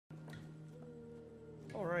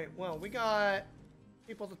Alright, well, we got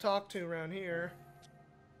people to talk to around here.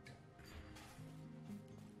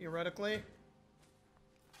 Theoretically.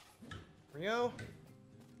 Rio?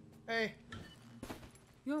 Hey.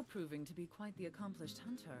 You're proving to be quite the accomplished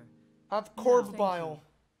hunter. Have corb Thank bile.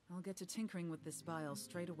 you. I'll get to tinkering with this bile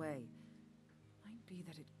straight away. Might be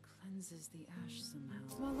that it cleanses the ash somehow.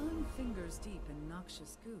 While I'm fingers deep in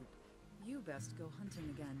noxious goop, you best go hunting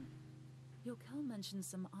again. Yokel mentioned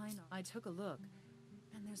some Einar. I took a look,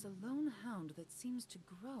 and there's a lone hound that seems to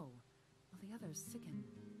grow, while the others sicken.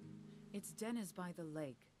 Its den is by the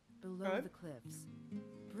lake, below the cliffs.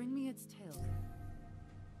 Bring me its tail.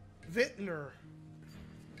 Vintner.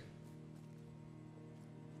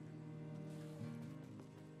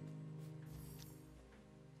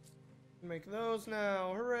 Make those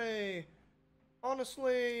now. Hooray.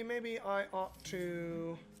 Honestly, maybe I ought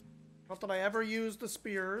to... Not that I ever use the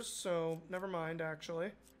spears, so never mind,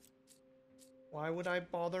 actually. Why would I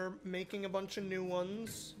bother making a bunch of new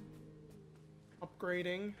ones?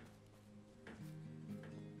 Upgrading.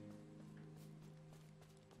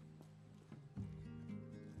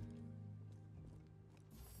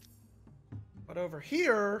 But over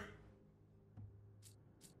here...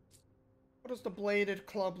 What does the bladed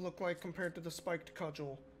club look like compared to the spiked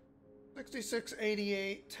cudgel? 66,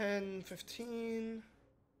 88, 10, 15...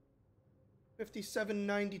 57,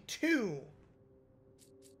 92.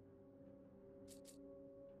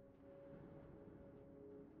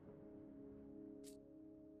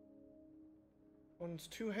 One's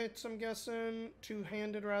 2 hits, I'm guessing.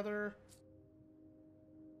 2-handed, rather.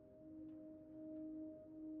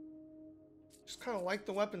 Just kind of like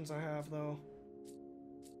the weapons I have, though.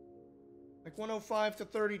 Like 105 to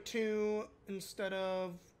 32 instead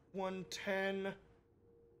of 110.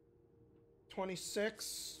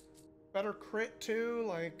 26. Better crit, too.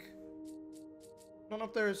 Like, I don't know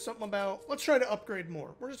if there's something about... Let's try to upgrade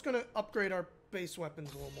more. We're just going to upgrade our base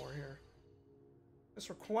weapons a little more here. This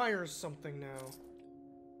requires something now.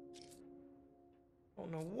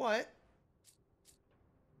 Don't know what.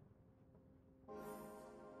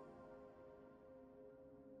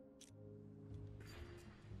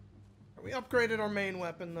 We upgraded our main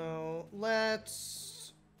weapon, though.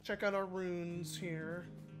 Let's check out our runes here.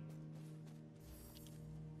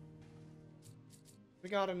 We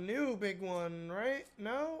got a new big one, right?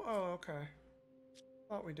 No? Oh, okay.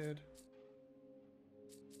 Thought we did.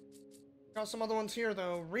 Got some other ones here,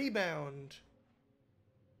 though. Rebound.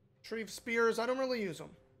 Retrieve spears. I don't really use them.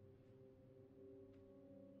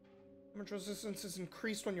 Damage resistance is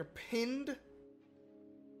increased when you're pinned.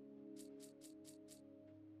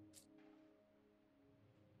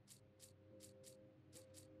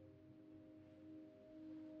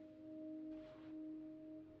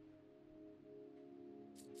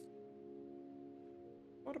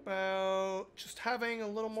 What about just having a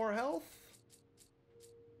little more health?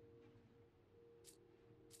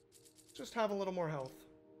 Just have a little more health.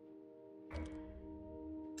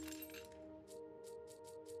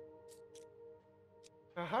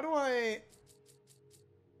 Now, how do I...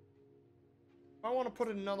 If I want to put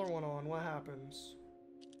another one on, what happens?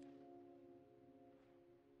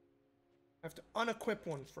 I have to unequip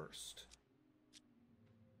one first.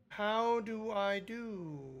 How do I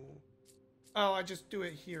do... Oh, I just do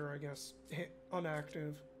it here, I guess. Hit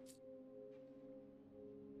unactive.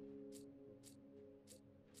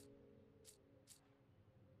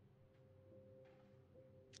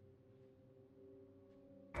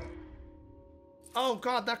 Oh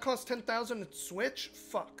god, that cost 10,000 to switch?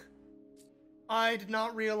 Fuck. I did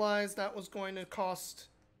not realize that was going to cost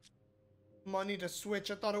money to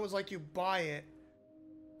switch. I thought it was like you buy it.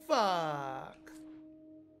 Fuck.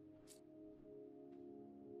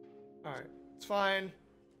 Alright. It's fine.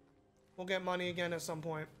 We'll get money again at some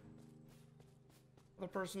point. Other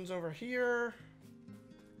person's over here.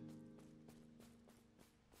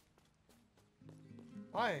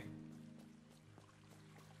 Hi.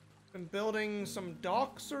 Been building some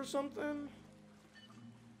docks or something?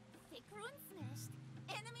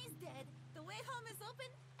 Enemy's dead. The way home is open,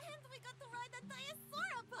 and we got to ride a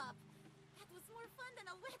Diasaura pup. That was more fun than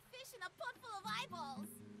a wet fish in a pot full of eyeballs.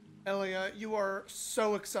 Elia, you are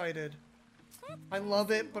so excited. I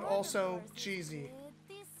love it, but also cheesy.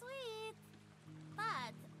 Pretty sweet.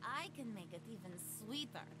 But I can make it even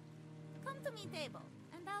sweeter. Come to me table,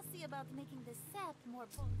 and I'll see about making the sap more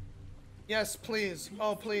potent. Yes, please.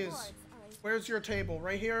 Oh, please. Where's your table?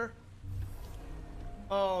 Right here?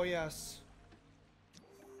 Oh, yes.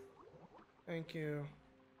 Thank you.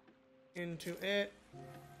 Into it.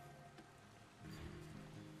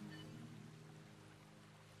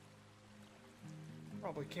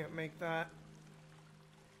 Probably can't make that.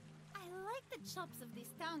 I like like the chops of this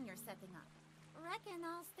town you're setting up. Reckon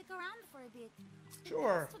I'll stick around for a bit.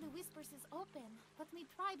 Sure. The pass to the Whispers is open, but my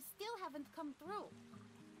tribe still haven't come through.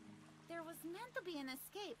 There was meant to be an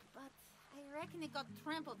escape, but I reckon it got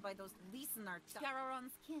trampled by those listener terror on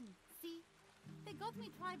skin. See? They got me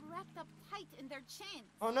tribe wrapped up tight in their chains.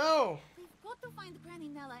 Oh no! We've got to find Granny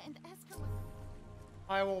Nella and ask her what...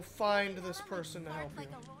 I will find this person to help you.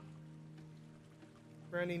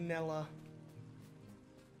 Granny Nella.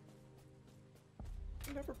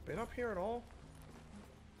 I've never been up here at all.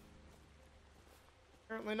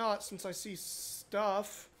 Apparently not, since I see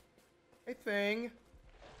stuff. Hey thing.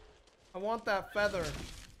 I want that feather.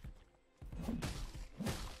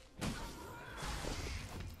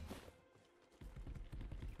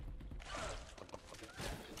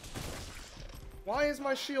 Why is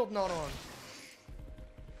my shield not on?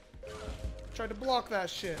 Tried to block that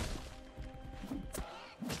shit.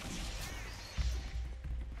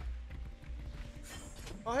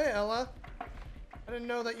 Oh hey Ella. I didn't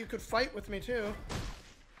know that you could fight with me too.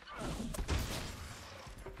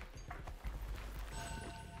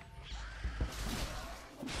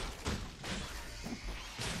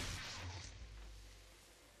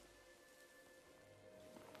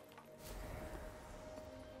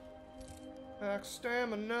 Back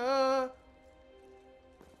stamina.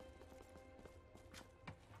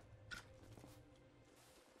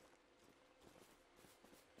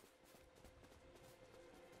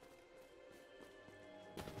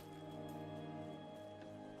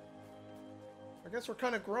 I guess we're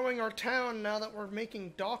kind of growing our town now that we're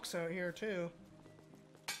making docks out here too.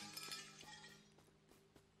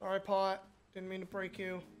 Sorry, Pot. Didn't mean to break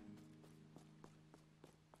you.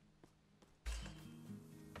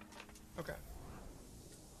 Okay.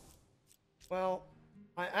 Well,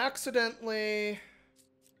 I accidentally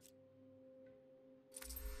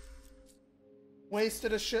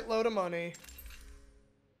wasted a shitload of money.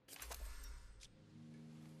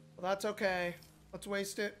 Well, that's okay. Let's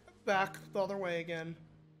waste it back the other way again.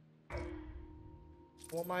 I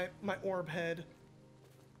want my orb head.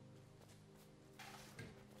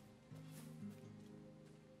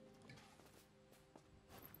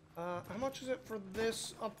 How much is it for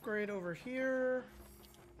this upgrade over here?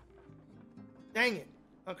 Dang it.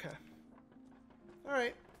 Okay.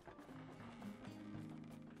 Alright.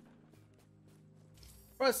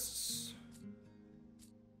 Quests.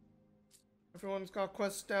 Everyone's got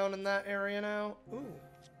quests down in that area now. Ooh.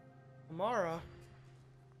 Amara.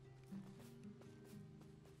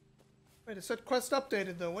 Wait, it said quest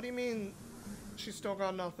updated though. What do you mean she's still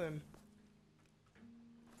got nothing?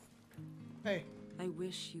 Hey. I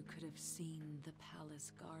wish you could have seen the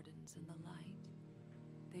palace gardens in the light.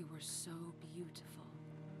 They were so beautiful.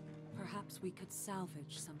 Perhaps we could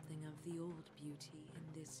salvage something of the old beauty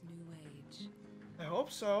in this new age. I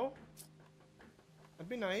hope so. That'd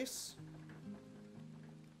be nice.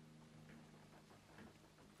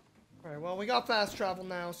 Alright, well, we got fast travel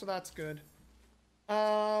now, so that's good.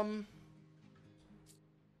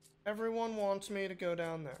 Everyone wants me to go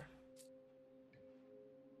down there.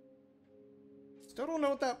 Still don't know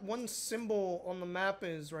what that one symbol on the map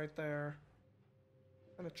is right there.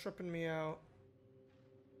 Kind of tripping me out.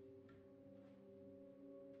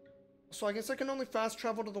 So I guess I can only fast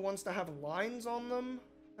travel to the ones that have lines on them,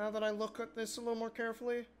 now that I look at this a little more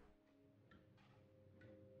carefully.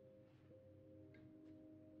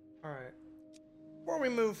 Alright. Before we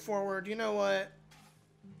move forward, you know what?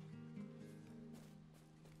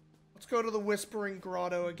 Let's go to the Whispering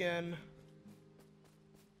Grotto again.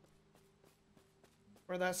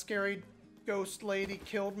 Where that scary ghost lady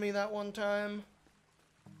killed me that one time.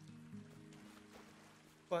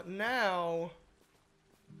 But now,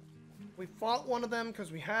 we fought one of them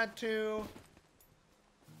because we had to.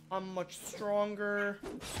 I'm much stronger.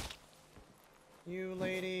 You,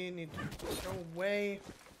 lady, need to go away.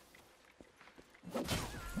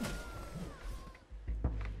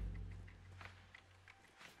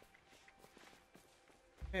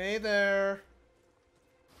 Hey there.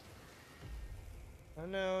 I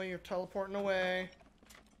know, you're teleporting away.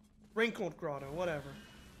 Wrinkled Grotto, whatever.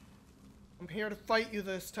 I'm here to fight you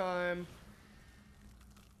this time.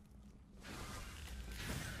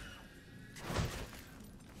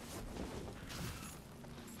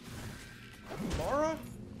 Mara?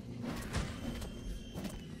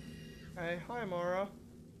 Hey, hi Mara.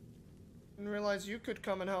 Didn't realize you could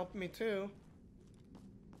come and help me too.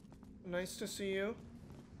 Nice to see you.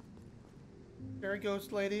 Scary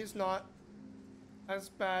ghost lady's not as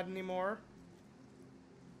bad anymore.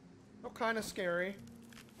 Still kind of scary.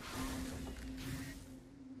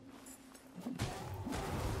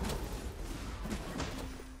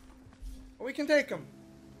 But we can take him.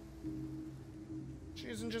 She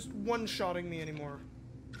isn't just one-shotting me anymore.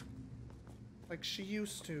 Like she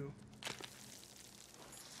used to.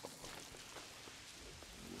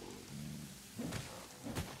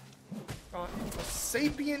 Got a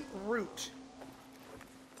sapient root.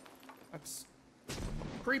 That's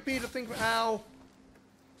creepy to think of. Ow.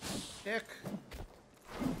 Dick.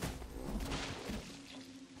 I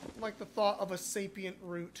like the thought of a sapient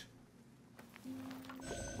root.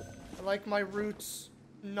 I like my roots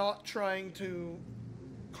not trying to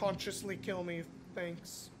consciously kill me.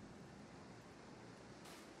 Thanks.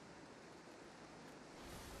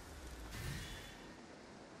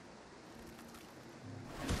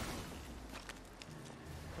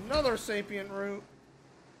 Another sapient root.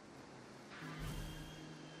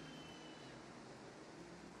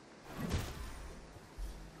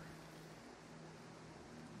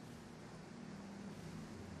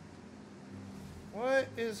 What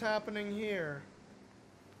is happening here?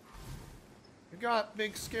 You got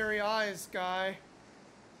big scary eyes, guy.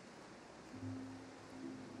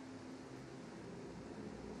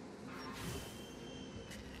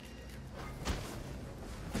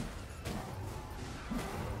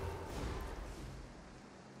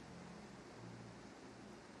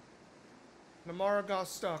 Namara got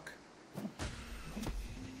stuck.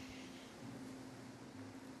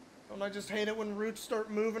 Don't I just hate it when roots start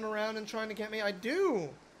moving around and trying to get me? I do!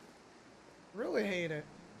 Really hate it.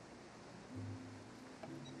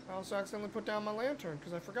 I also accidentally put down my lantern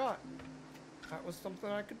because I forgot. That was something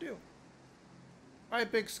I could do.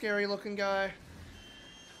 Alright, big scary looking guy.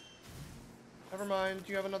 Never mind,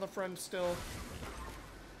 you have another friend still.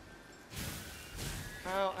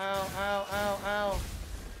 Ow, ow, ow, ow, ow.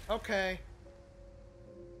 Okay.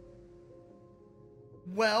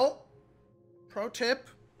 Well, pro tip.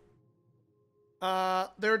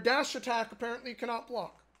 Their dash attack apparently cannot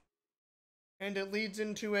block. And it leads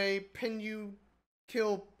into a pin you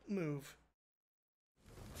kill move.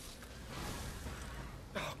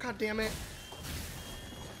 Oh, god damn it.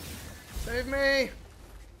 Save me!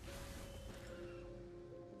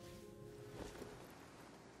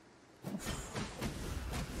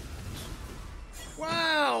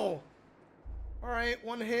 Wow! Alright,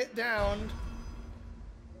 one hit down.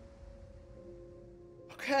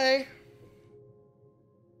 Okay.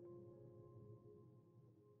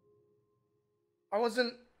 I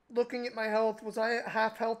wasn't looking at my health. Was I at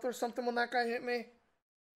half health or something when that guy hit me?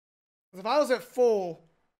 Because if I was at full,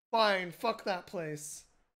 fine, fuck that place.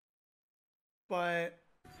 But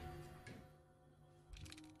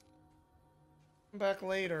come back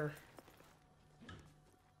later.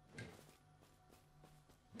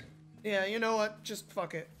 Yeah, you know what? Just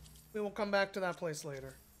fuck it. We will come back to that place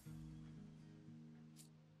later.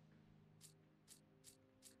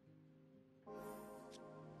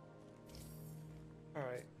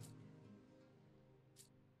 Alright.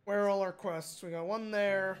 Where are all our quests? We got one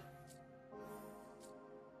there.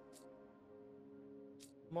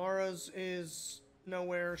 Mara's is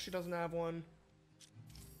nowhere. She doesn't have one.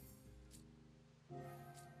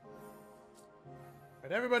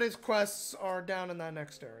 Alright, everybody's quests are down in that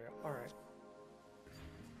next area. Alright.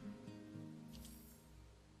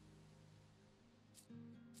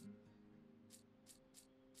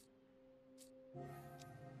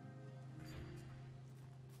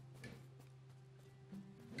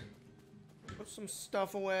 Put some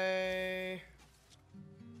stuff away.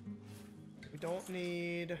 We don't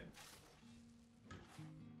need.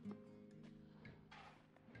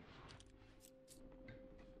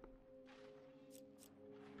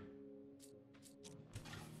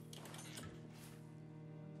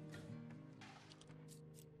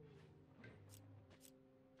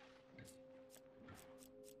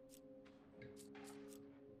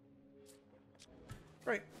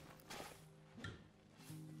 Great.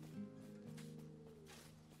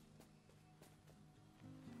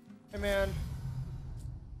 Hey man,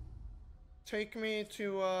 take me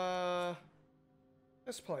to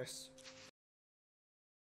this place.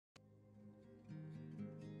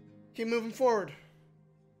 Keep moving forward.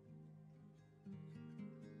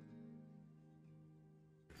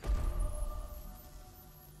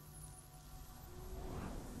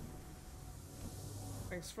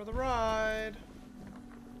 Thanks for the ride.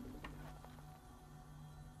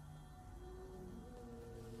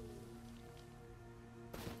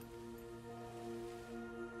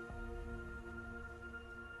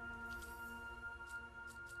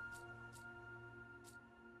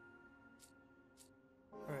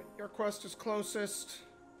 Your quest is closest.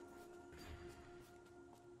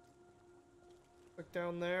 Click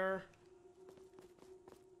down there.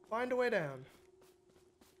 Find a way down.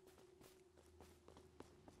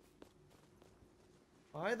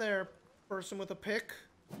 Hi there, person with a pick.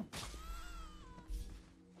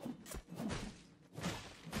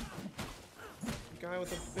 Guy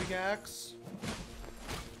with a big axe.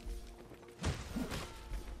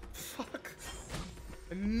 Fuck.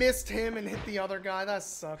 I missed him and hit the other guy. That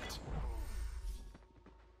sucked.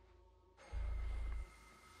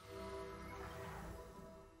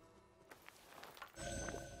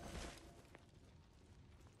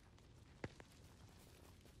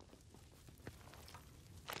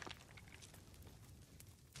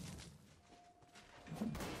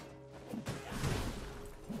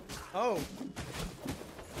 Oh.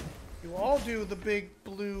 You all do the big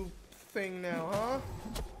blue thing now, huh?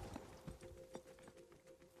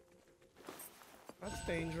 That's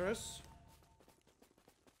dangerous.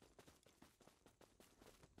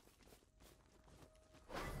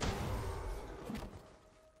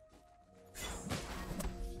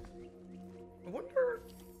 I wonder...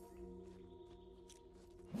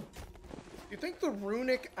 You think the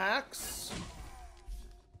runic axe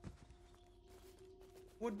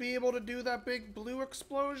would be able to do that big blue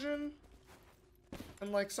explosion?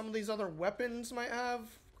 And like some of these other weapons might have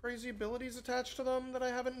crazy abilities attached to them that I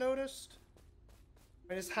haven't noticed?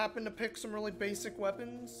 I just happened to pick some really basic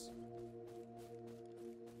weapons.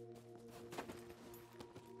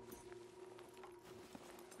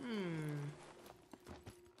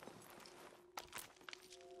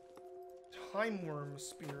 Time worm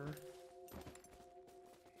spear.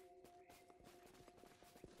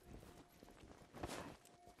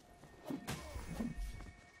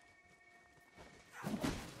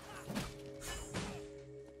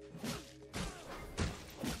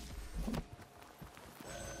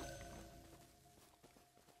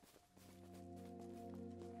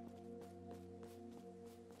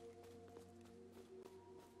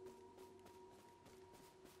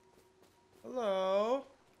 Hello.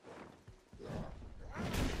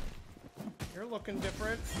 You're looking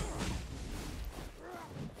different.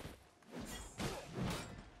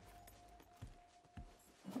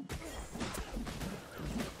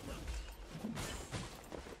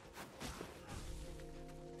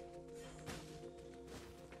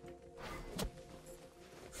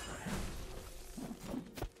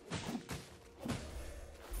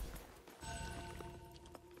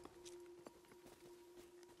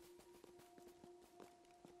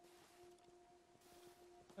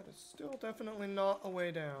 That is still definitely not a way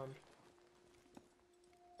down.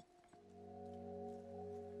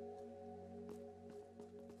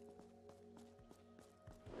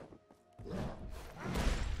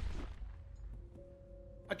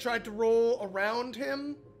 I tried to roll around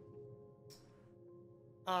him.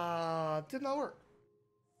 Did not work.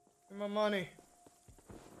 Give me my money.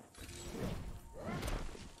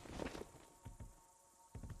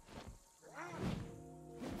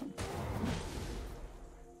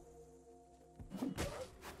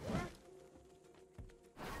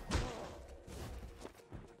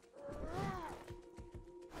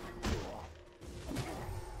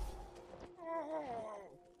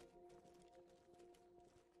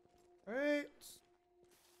 Right.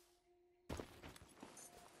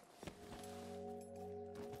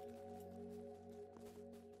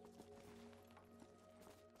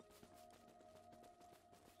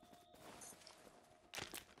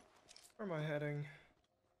 Where am I heading?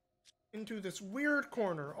 Into this weird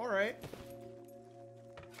corner. All right.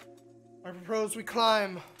 I propose we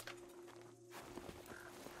climb.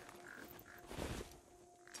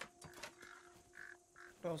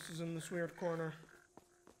 What else is in this weird corner?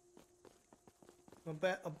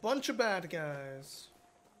 A bunch of bad guys.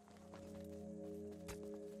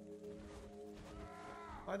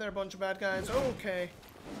 Hi there, bunch of bad guys. Oh, okay.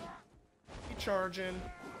 Keep charging.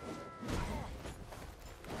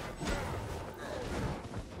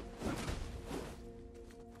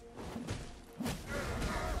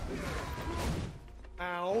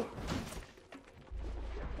 Ow.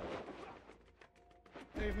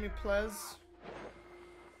 Save me, please.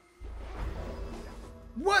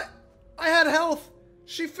 What? I had health!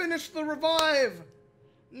 She finished the revive!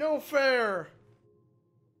 No fair!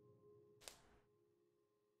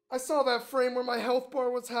 I saw that frame where my health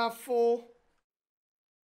bar was half full.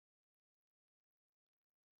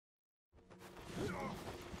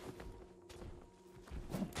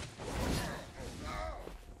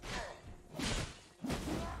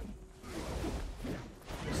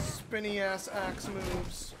 Spinny ass axe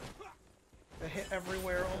moves. They hit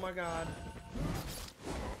everywhere, oh my god.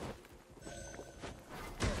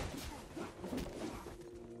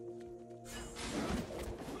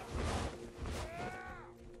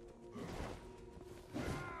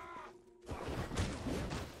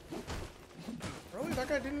 Really? That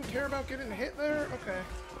guy didn't care about getting hit there? Okay.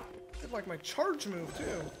 Good did like my charge move too.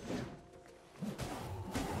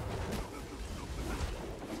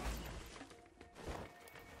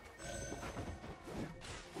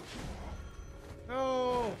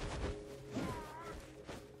 No.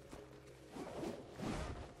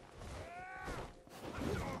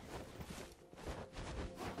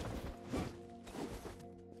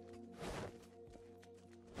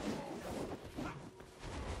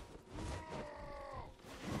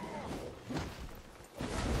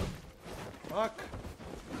 Fuck.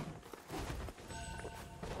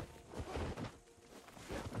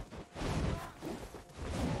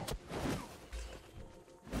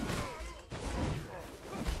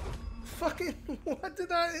 Fucking, what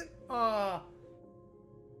did I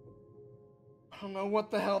don't know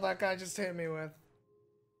what the hell that guy just hit me with.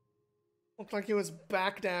 Looked like he was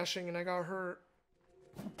backdashing and I got hurt.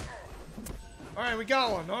 Alright, we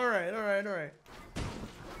got one. Alright, alright, alright.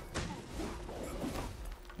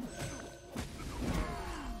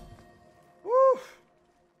 Woo!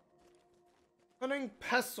 Cunning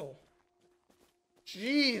pestle.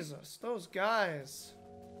 Jesus, those guys.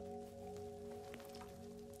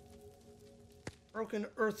 Broken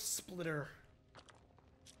earth splitter.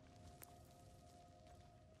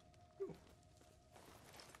 Ooh.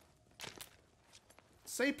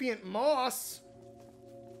 Sapient moss.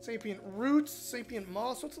 Sapient roots. Sapient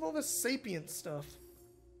moss. What's with all this sapient stuff?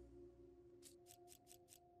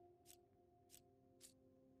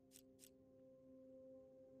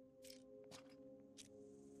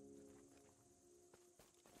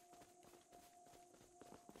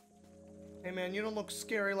 Hey man, you don't look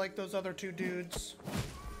scary like those other two dudes.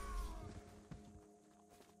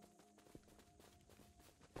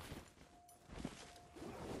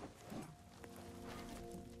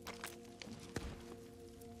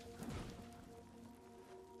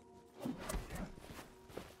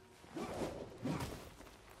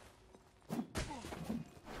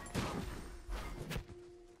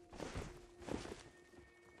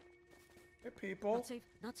 Hey people. Not safe.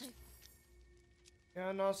 Not safe.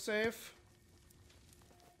 Yeah, not safe.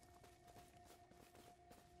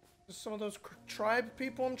 Just some of those tribe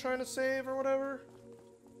people I'm trying to save or whatever.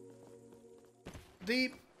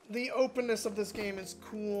 The openness of this game is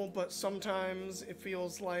cool, but sometimes it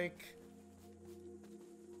feels like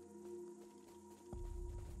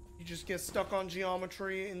you just get stuck on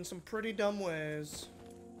geometry in some pretty dumb ways.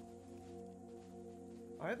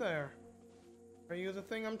 Hi there. Are you the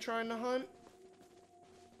thing I'm trying to hunt?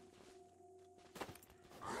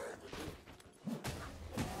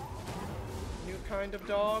 New kind of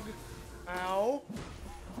dog. Ow.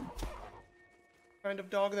 Kind of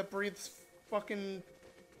dog that breathes fucking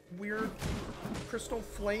weird crystal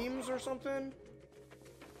flames or something.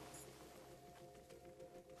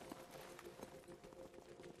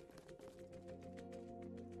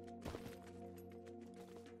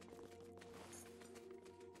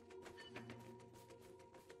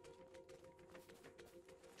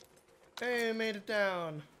 Hey, I made it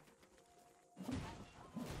down.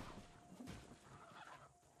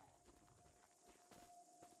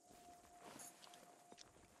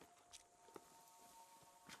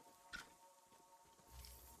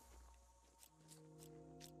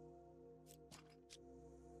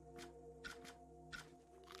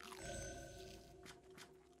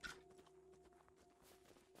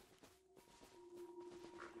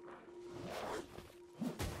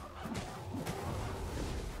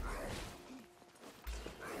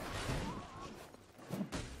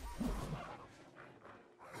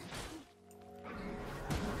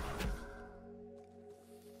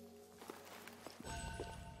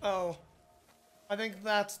 Oh, I think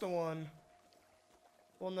that's the one.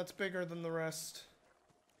 One that's bigger than the rest.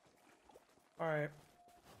 Alright.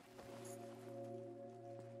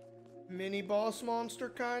 Mini boss monster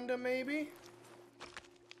kinda, maybe?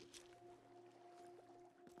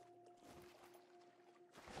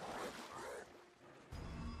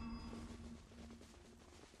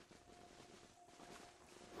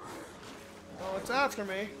 Oh, it's after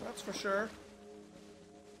me, that's for sure.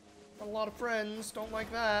 Got a lot of friends, don't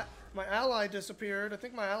like that. My ally disappeared. I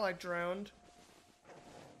think my ally drowned.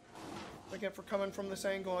 I get for coming from this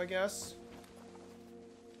angle, I guess.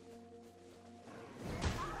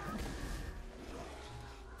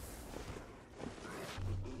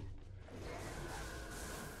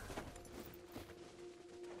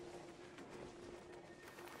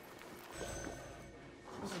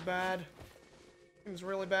 This is bad. This is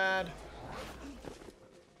really bad.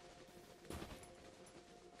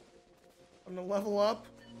 I'm gonna level up.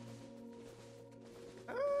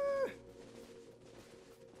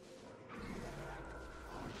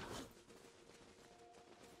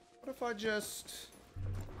 What if I just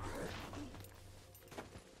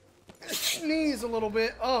sneeze a little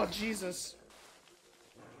bit. Oh, Jesus.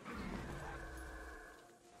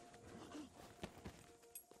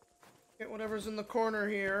 Get whatever's in the corner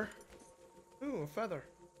here. Ooh, a feather.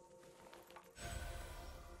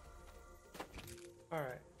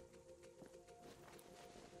 Alright.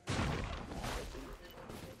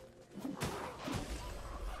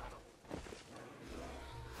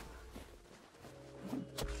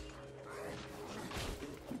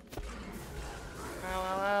 Ow,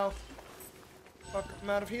 ow, ow. Fuck, I'm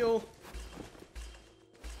out of heal.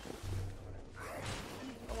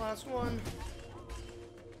 The last one.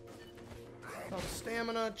 Oh,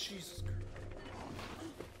 stamina. Jesus Christ.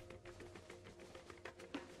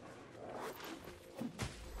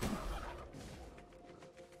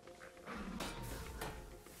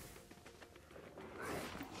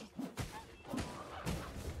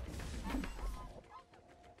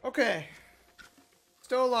 Okay.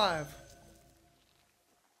 Still alive.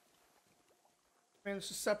 Managed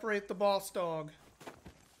to separate the boss dog.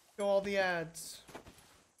 Go all the ads.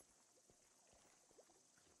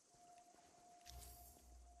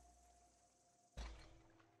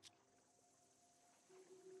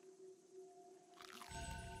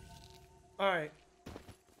 Alright.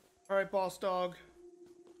 Alright, boss dog.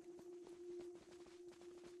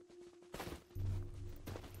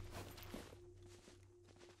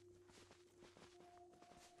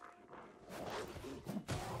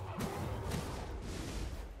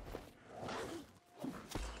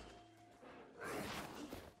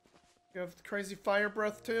 You have crazy fire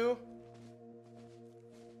breath too?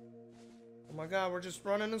 Oh my god, we're just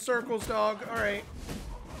running in circles, dog. Alright.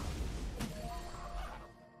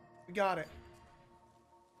 We got it.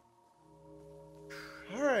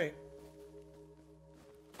 Alright.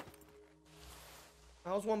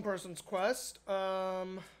 That was one person's quest.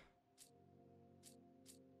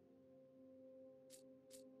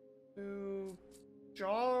 Do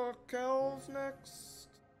Jawkel's next?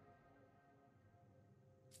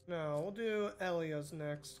 No, we'll do Elia's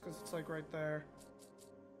next, because it's like right there.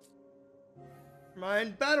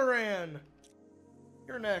 Mine, Bataran!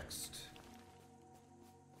 You're next.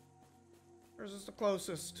 Yours is the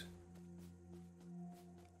closest.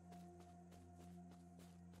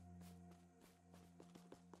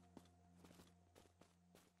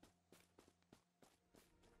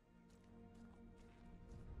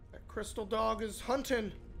 That crystal dog is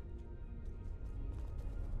hunting.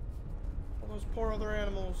 All those poor other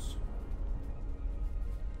animals.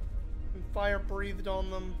 And fire breathed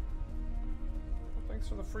on them. Well, thanks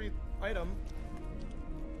for the free item.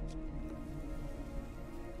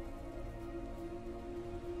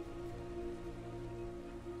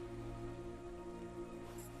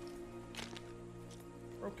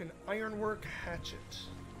 Broken ironwork hatchet.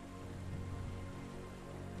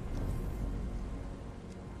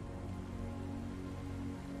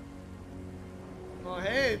 Oh,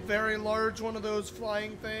 hey, very large one of those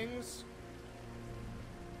flying things.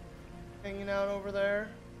 Hanging out over there.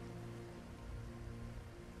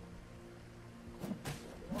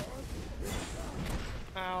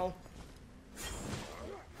 Ow.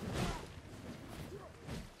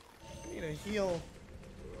 I need a heal.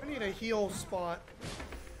 I need a heal spot.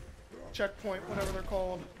 Checkpoint, whatever they're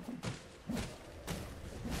called.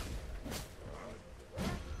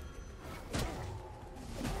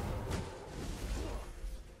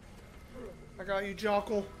 I got you,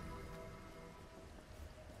 Jockle.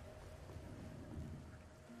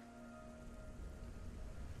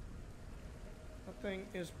 That thing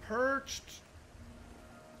is perched.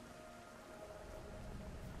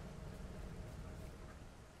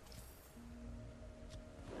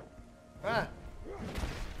 Ah.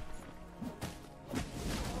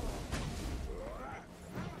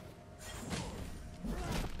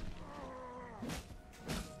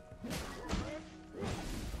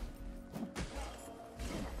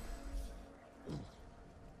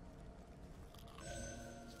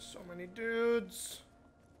 So many dudes.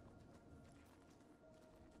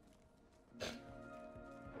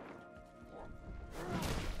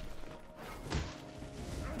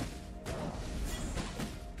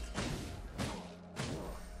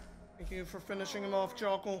 Thank you for finishing him off,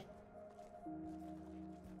 Jockle.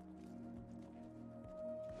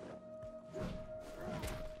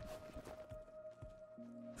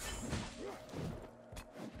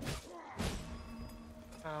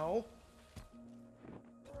 Ow.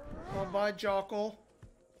 Oh, bye, Jockle.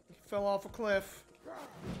 He fell off a cliff.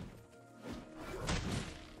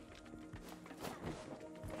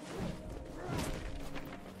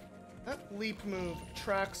 That leap move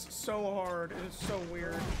tracks so hard. It is so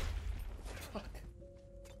weird. Fuck.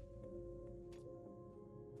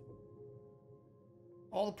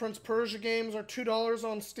 All the Prince Persia games are $2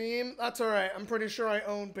 on Steam. That's alright. I'm pretty sure I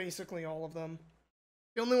own basically all of them.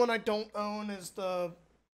 The only one I don't own is the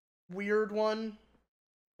weird one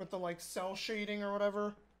with the like cell shading or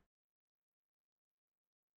whatever.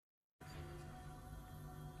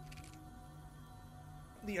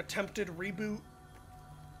 The attempted reboot.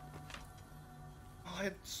 Oh, I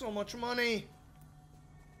had so much money.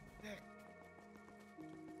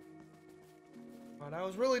 God, I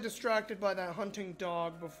was really distracted by that hunting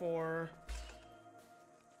dog before.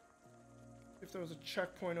 If there was a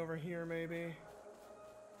checkpoint over here, maybe.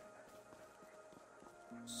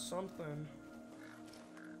 Something.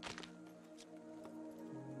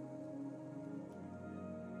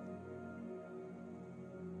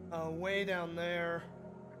 Way down there.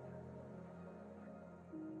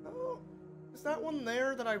 Oh, is that one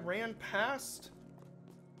there that I ran past?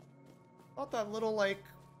 I thought that little, like,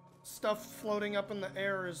 stuff floating up in the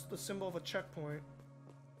air is the symbol of a checkpoint.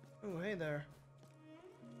 Oh, hey there.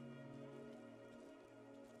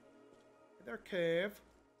 Hey there, cave.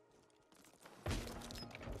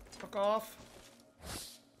 Fuck off.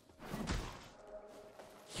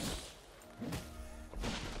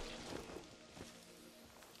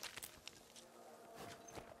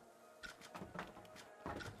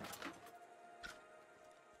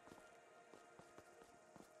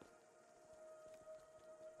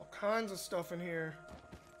 Kinds of stuff in here.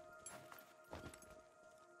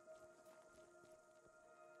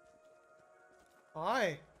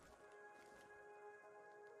 Hi.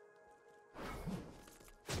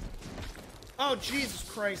 Oh, Jesus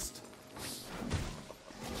Christ.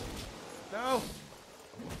 No.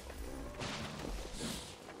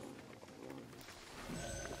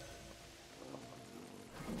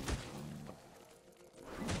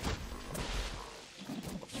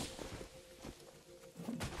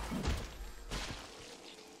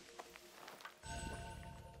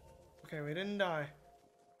 Okay, we didn't die.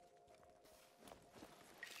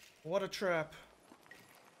 What a trap.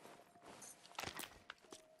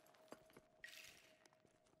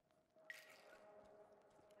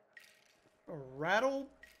 A rattle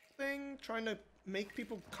thing trying to make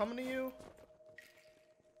people come to you?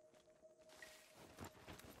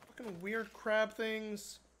 Fucking weird crab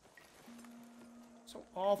things. So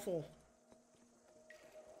awful.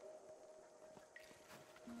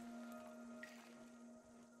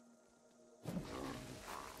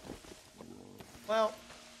 Well,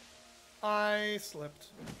 I slipped.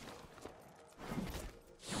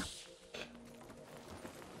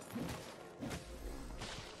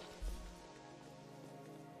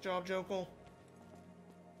 Job, Jokel.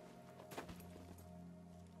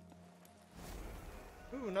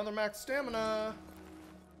 Ooh, another max stamina.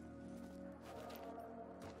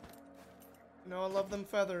 You know, I love them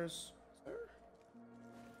feathers. Is there?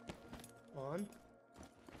 Come on.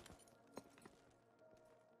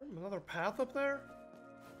 Another path up there?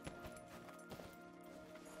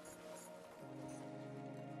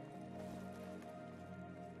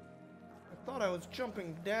 I thought I was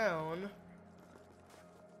jumping down.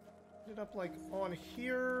 Ended up like on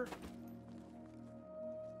here.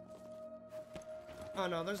 Oh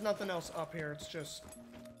no, there's nothing else up here. It's just...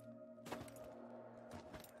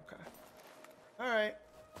 Okay. Alright.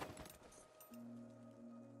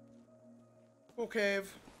 Cool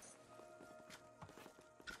cave.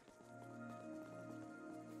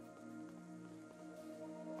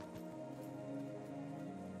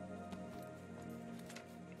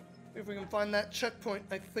 If we can find that checkpoint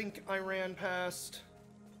I think I ran past.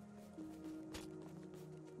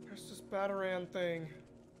 There's this Bataran thing.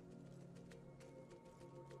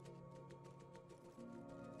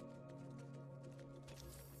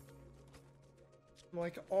 I'm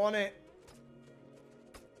like on it.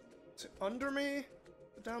 Is it under me?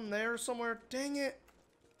 Down there somewhere? Dang it.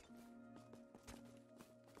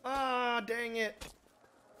 Ah, dang it.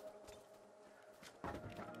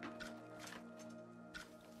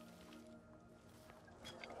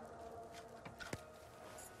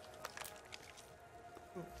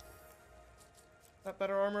 That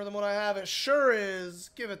better armor than what I have? It sure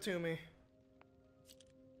is. Give it to me.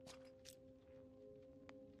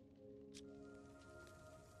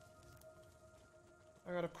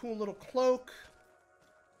 I got a cool little cloak.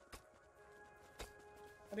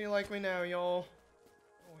 How do you like me now, y'all?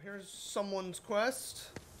 Oh, here's someone's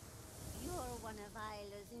quest. You're one of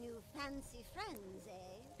Isla's new fancy friends,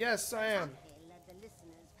 eh? Yes, I am. He led the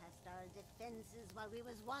listeners past our defenses while we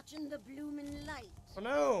was watching the bloomin' light. Oh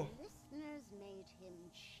no! The listeners made him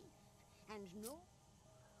chief, and no.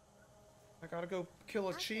 I gotta go kill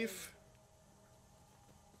a chief.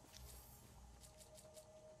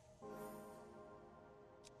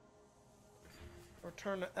 Or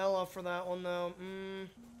turn to Ella for that one, though.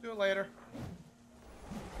 Do it later.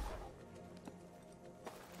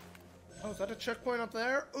 Oh, is that a checkpoint up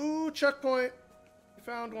there? Ooh, checkpoint! We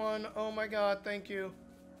found one. Oh my god, thank you.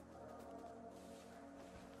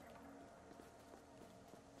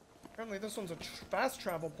 Apparently this one's a fast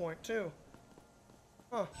travel point, too.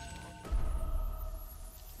 Huh.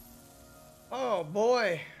 Oh,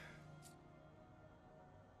 boy.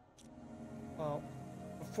 Well,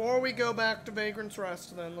 before we go back to Vagrant's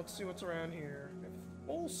Rest, then, let's see what's around here.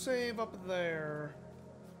 Full save up there.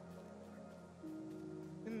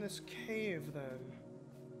 In this cave, then.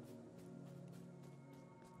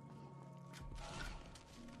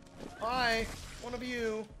 Hi, one of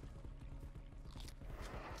you.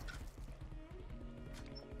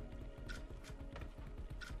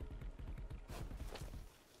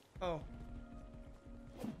 Oh.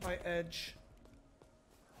 My edge.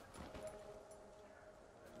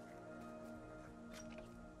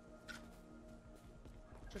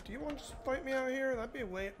 Do you want to just fight me out here? That'd be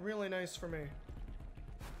really nice for me.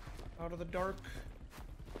 Out of the dark.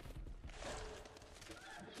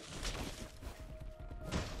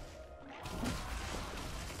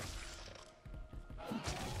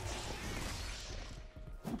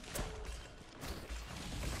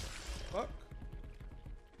 Fuck.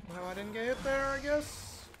 Well, I didn't get hit there, I guess.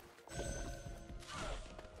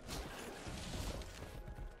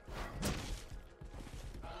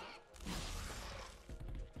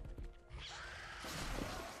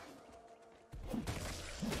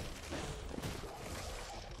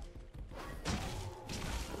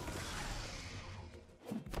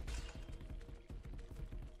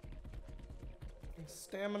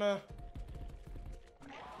 Stamina.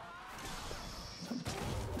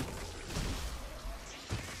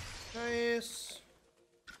 Nice.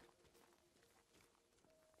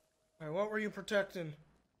 Alright, what were you protecting?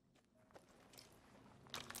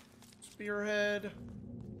 Spearhead.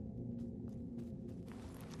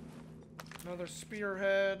 Another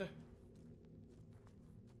spearhead.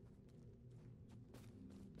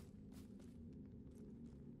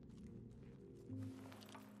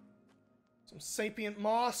 Some sapient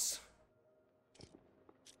moss.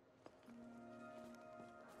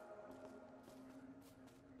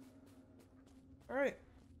 All right.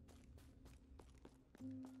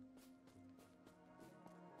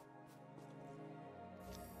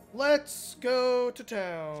 Let's go to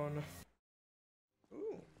town.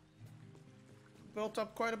 Ooh. Built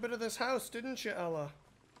up quite a bit of this house, didn't you, Ella?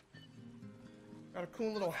 Got a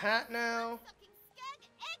cool little hat now.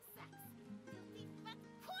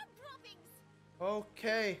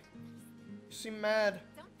 Okay. You seem mad.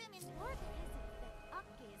 Don't them in word is it that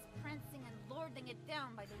Ukke is prancing and lording it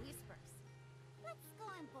down by the whispers. Let's go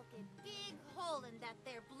and poke a big hole in that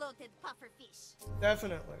there bloated puffer fish.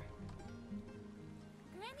 Definitely.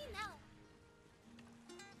 Granny now.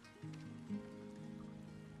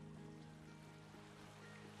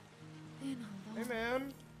 Hey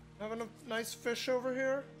man, having a nice fish over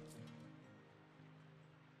here?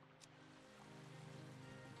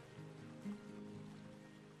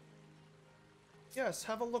 Yes,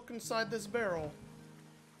 have a look inside this barrel.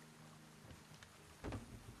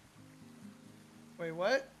 Wait,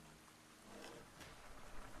 what?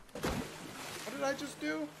 What did I just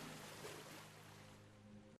do?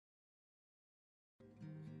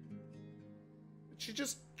 Did she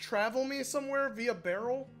just travel me somewhere via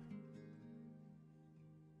barrel?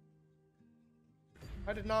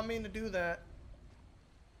 I did not mean to do that.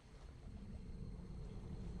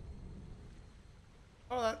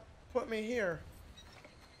 Oh, that put me here.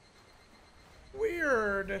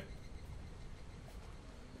 Weird.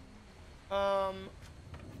 I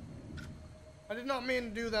did not mean to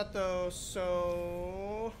do that though,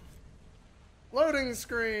 so... Loading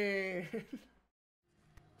screen!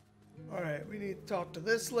 Alright, we need to talk to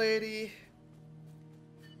this lady.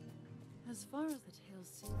 As far as the tales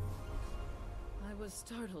seem, I was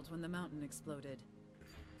startled when the mountain exploded.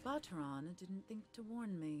 Batran didn't think to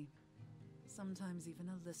warn me. Sometimes even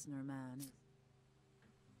a listener man.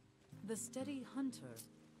 The steady hunter.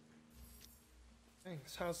 Dang,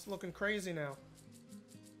 this house is looking crazy now.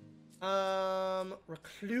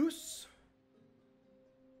 Recluse?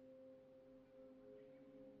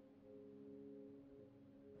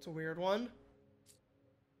 It's a weird one.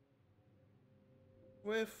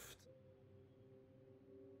 Swift.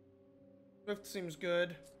 Swift seems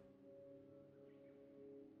good.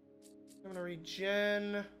 I'm gonna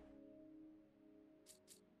regen.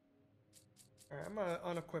 Alright, I'm gonna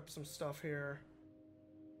unequip some stuff here.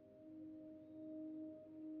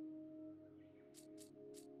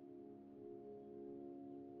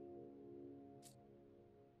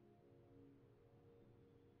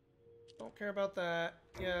 Don't care about that.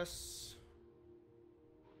 Yes.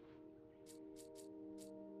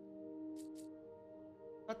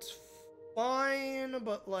 That's fine,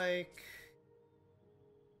 but like...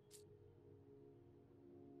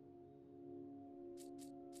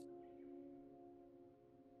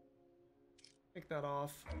 Take that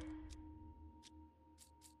off.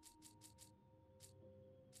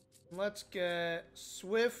 Let's get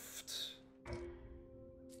Swift.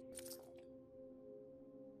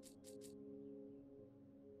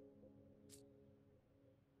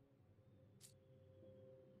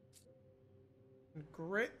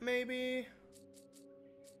 Grit, maybe?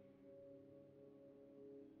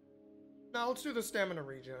 No, let's do the stamina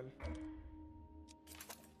regen.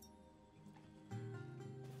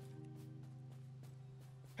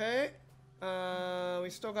 Okay. We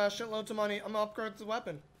still got shitloads of money. I'm gonna upgrade the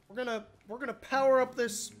weapon. We're gonna power up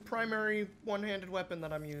this primary one-handed weapon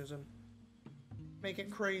that I'm using. Make it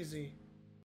crazy.